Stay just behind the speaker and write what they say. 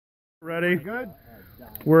Ready? Good.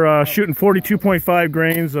 We're shooting 42.5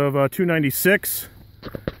 grains of 296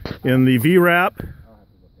 in the VRAP,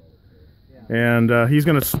 and he's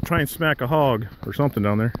going to try and smack a hog or something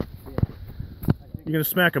down there. You going to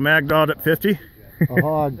smack a mag dot at 50? A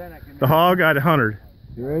hog. The hog at 100.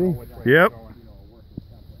 You ready? Yep.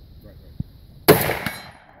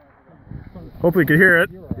 Hopefully you can hear it.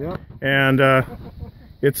 Yep. And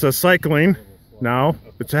it's a cycling now.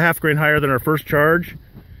 It's a half grain higher than our first charge.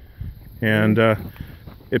 And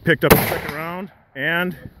it picked up the second round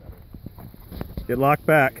and it locked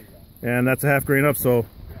back, and that's a half grain up, so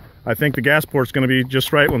I think the gas port's going to be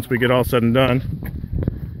just right once we get all said and done.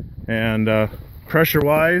 And pressure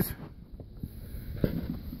wise,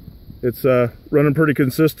 it's running pretty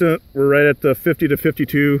consistent. We're right at the 50 to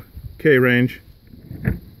 52K range.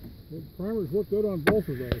 The primers look good on both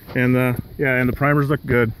of those. And yeah, and the primers look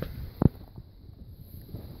good.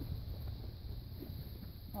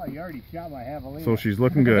 Oh, you already shot my javelina. So she's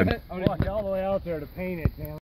looking good. I walked all the way out there to paint it, man.